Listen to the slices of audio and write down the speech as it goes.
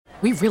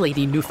We really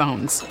need new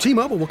phones.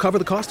 T-Mobile will cover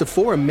the cost of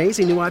 4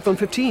 amazing new iPhone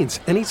 15s,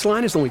 and each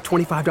line is only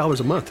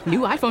 $25 a month. New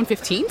iPhone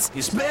 15s?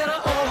 It's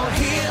better over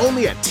here.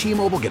 Only at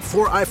T-Mobile, get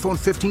 4 iPhone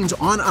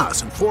 15s on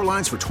us and 4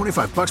 lines for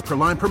 $25 per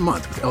line per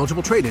month with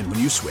eligible trade-in when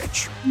you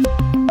switch.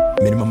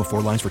 Minimum of 4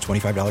 lines for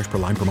 $25 per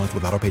line per month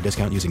with autopay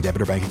discount using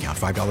debit or bank account.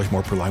 $5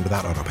 more per line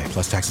without autopay,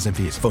 plus taxes and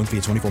fees. Phone fee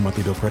at 24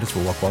 monthly bill credits for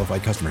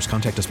well-qualified customers.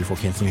 Contact us before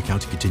canceling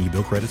account to continue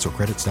bill credits or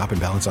credit stop and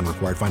balance on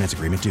required finance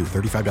agreement due.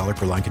 $35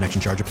 per line connection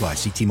charge applies.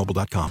 See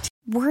T-Mobile.com.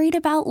 Worried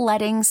about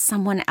letting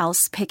someone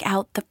else pick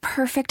out the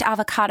perfect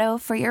avocado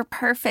for your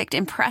perfect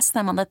impress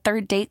them on the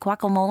third date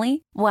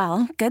guacamole?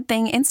 Well, good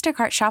thing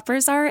Instacart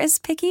shoppers are as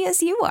picky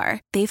as you are.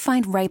 They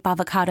find ripe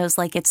avocados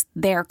like it's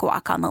their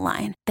guac on the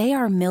line. They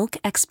are milk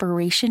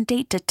expiration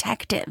date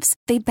detectives.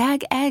 They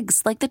bag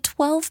eggs like the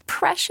 12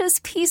 precious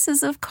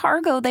pieces of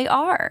cargo they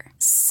are.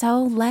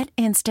 So let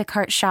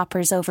Instacart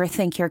shoppers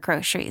overthink your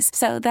groceries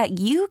so that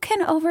you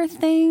can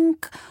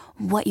overthink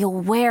what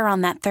you'll wear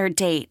on that third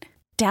date.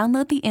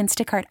 Download the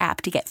Instacart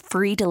app to get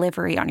free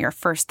delivery on your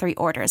first 3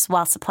 orders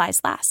while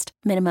supplies last.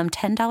 Minimum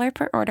 $10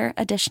 per order.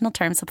 Additional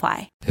terms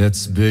apply.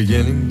 It's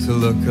beginning to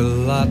look a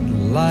lot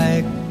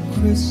like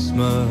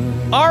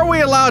Christmas. Are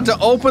we allowed to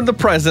open the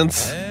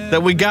presents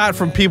that we got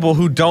from people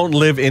who don't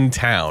live in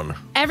town?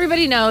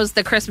 Everybody knows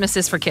that Christmas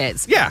is for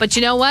kids. Yeah. But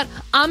you know what?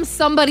 I'm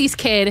somebody's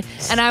kid,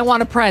 and I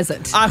want a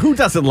present. Who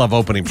doesn't love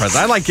opening presents?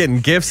 I like getting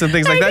gifts and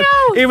things like that.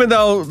 know. Even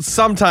though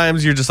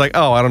sometimes you're just like,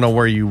 oh, I don't know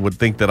where you would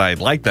think that I'd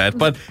like that.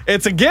 But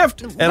it's a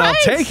gift, and I'll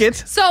take it.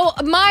 So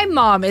my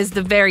mom is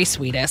the very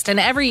sweetest, and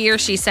every year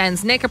she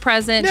sends Nick a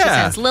present, she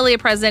sends Lily a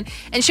present,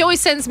 and she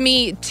always sends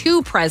me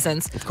 2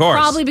 presents. Of course.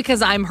 Probably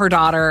because I'm her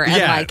daughter,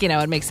 and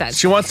it makes sense.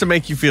 She wants to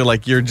make you feel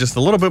like you're just a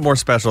little bit more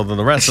special than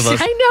the rest of us.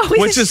 I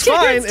know. Which is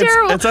fine. It's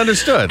terrible. It's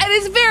understood. And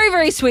it's very,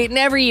 very sweet. And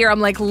every year I'm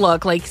like,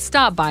 look,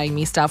 stop buying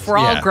me stuff. We're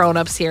all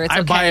grown-ups here. It's okay.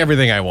 I buy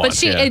everything I want.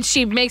 But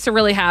she makes her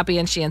really happy,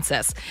 and she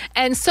insists.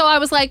 And so I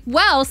was like,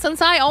 well,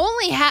 since I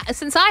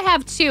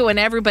have 2 and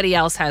everybody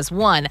else has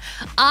 1,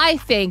 I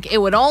think it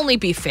would only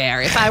be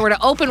fair if I were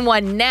to open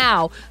one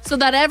now so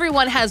that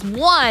everyone has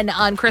 1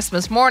 on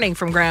Christmas morning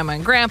from Grandma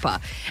and Grandpa.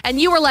 And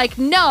you were like,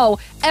 no,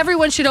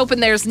 everyone should open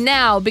theirs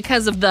now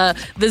because of the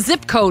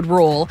zip code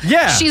rule.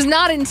 Yeah. She's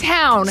not in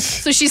town,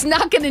 so she's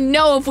not going to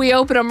know if we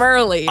open them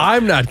early.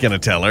 I'm not going to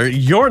tell her.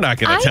 You're not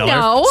going to tell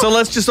know. her. So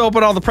let's just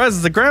open all the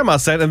presents that Grandma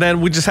sent, and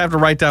then we just have to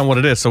write down what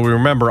it is so we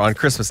remember on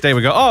Christmas Day.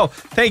 We go, oh,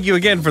 thank you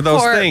again for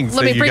those things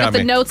Let that me you bring got up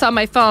the notes on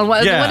my phone.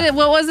 What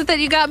was it that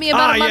you got me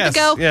about a month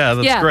ago? Yeah,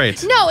 that's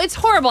great. No, it's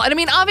horrible. And I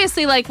mean,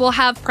 obviously, we'll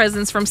have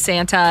presents from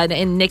Santa,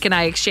 and Nick and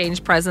I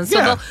exchange presents.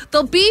 So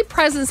there'll be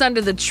presents under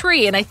the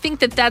tree, and I think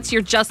that's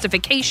your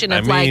justification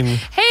of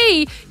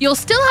hey, you'll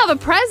still have a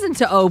present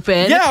to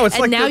open. Yeah, it's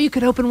and now you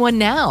could open one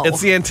now.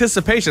 It's the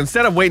anticipation.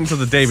 Instead of waiting until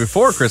the day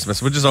before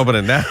Christmas, we'll just open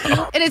it now.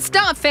 And it's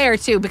not fair,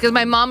 too, because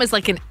my mom is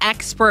an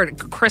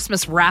expert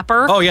Christmas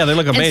wrapper. Oh, yeah, they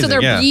look amazing. And so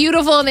they're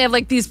beautiful, and they have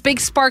these big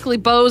sparkly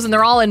bows, and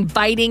they're all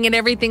inviting and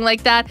everything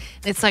like that.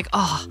 And it's like,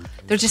 oh,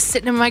 they're just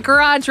sitting in my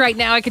garage right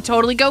now. I could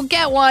totally go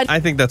get one. I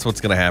think that's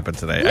what's going to happen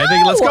today. No, I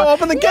think let's go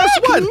open the gifts.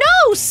 What?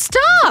 No,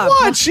 stop.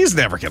 What? She's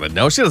never going to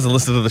know. She doesn't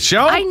listen to the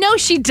show. I know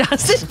she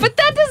doesn't, but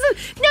that doesn't.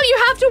 No,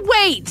 you have to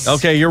wait.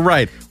 Okay, you're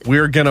right.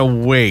 We're going to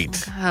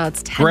wait. Oh,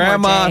 it's 10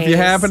 Grandma, more days. if you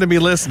happen to be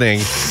listening,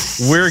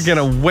 we're going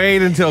to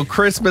wait until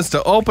Christmas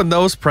to open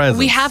those presents.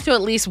 We have to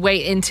at least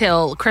wait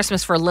until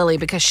Christmas for Lily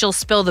because she'll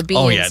spill the beans.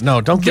 Oh, yeah.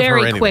 No, don't give her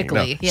anything. Very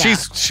quickly. No. Yeah.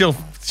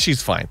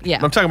 She's fine.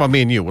 Yeah. I'm talking about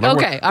me and you.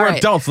 Okay, all we're right.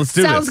 adults. Let's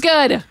do this. Sounds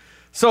good.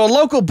 So a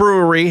local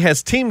brewery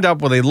has teamed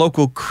up with a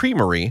local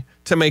creamery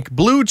to make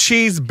blue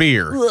cheese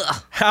beer.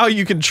 Ugh. How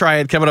you can try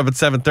it coming up at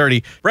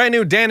 7:30. Brand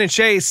new Dan and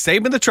Shay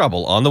saving the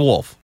trouble on The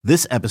Wolf.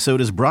 This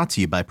episode is brought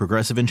to you by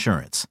Progressive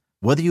Insurance.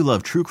 Whether you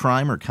love true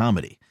crime or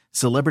comedy,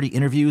 celebrity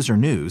interviews or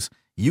news,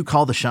 you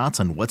call the shots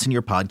on what's in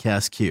your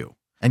podcast queue.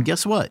 And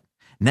guess what?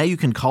 Now you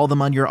can call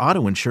them on your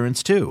auto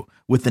insurance too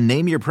with the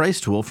Name Your Price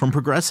tool from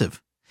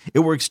Progressive. It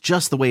works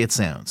just the way it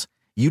sounds.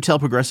 You tell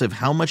Progressive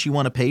how much you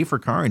want to pay for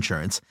car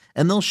insurance,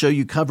 and they'll show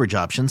you coverage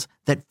options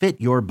that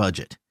fit your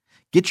budget.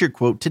 Get your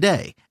quote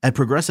today at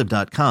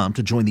Progressive.com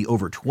to join the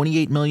over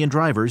 28 million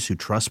drivers who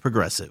trust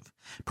Progressive.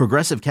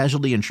 Progressive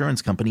Casualty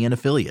Insurance Company and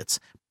Affiliates.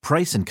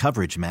 Price and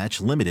coverage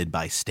match limited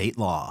by state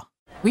law.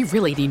 We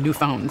really need new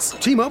phones.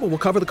 T-Mobile will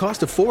cover the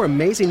cost of 4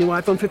 amazing new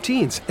iPhone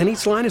 15s, and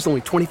each line is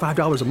only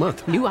 $25 a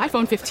month. New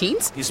iPhone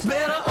 15s? It's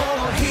better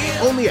over here.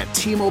 Only at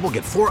T-Mobile,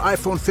 get 4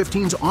 iPhone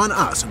 15s on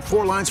us and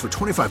 4 lines for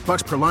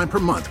 $25 per line per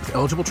month with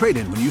eligible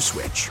trade-in when you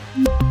switch.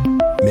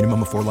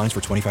 Minimum of 4 lines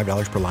for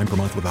 $25 per line per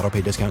month with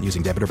autopay discount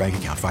using debit or bank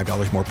account.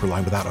 $5 more per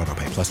line without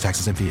autopay, plus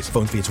taxes and fees.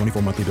 Phone fee at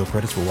 24 monthly bill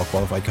credits for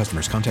well-qualified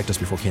customers. Contact us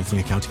before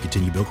canceling account to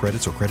continue bill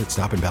credits or credit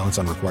stop and balance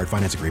on required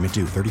finance agreement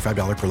due.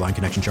 $35 per line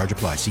connection charge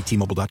applies. See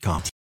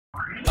T-Mobile.com.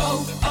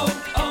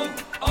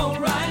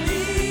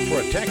 O'Reilly. For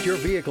Protect your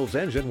vehicle's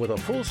engine with a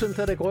full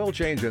synthetic oil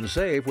change and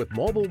save with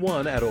Mobil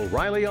 1 at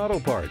O'Reilly Auto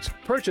Parts.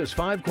 Purchase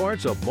 5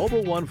 quarts of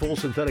Mobil 1 full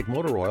synthetic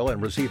motor oil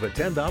and receive a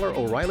 $10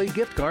 O'Reilly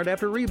gift card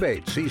after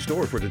rebate. See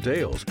store for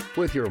details.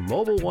 With your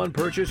Mobil 1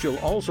 purchase, you'll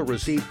also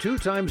receive 2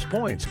 times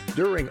points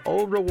during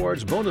O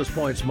Rewards Bonus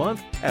Points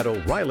Month at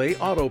O'Reilly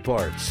Auto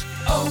Parts.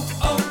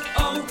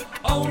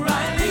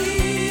 O'Reilly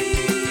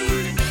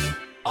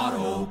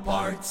Auto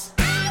Parts.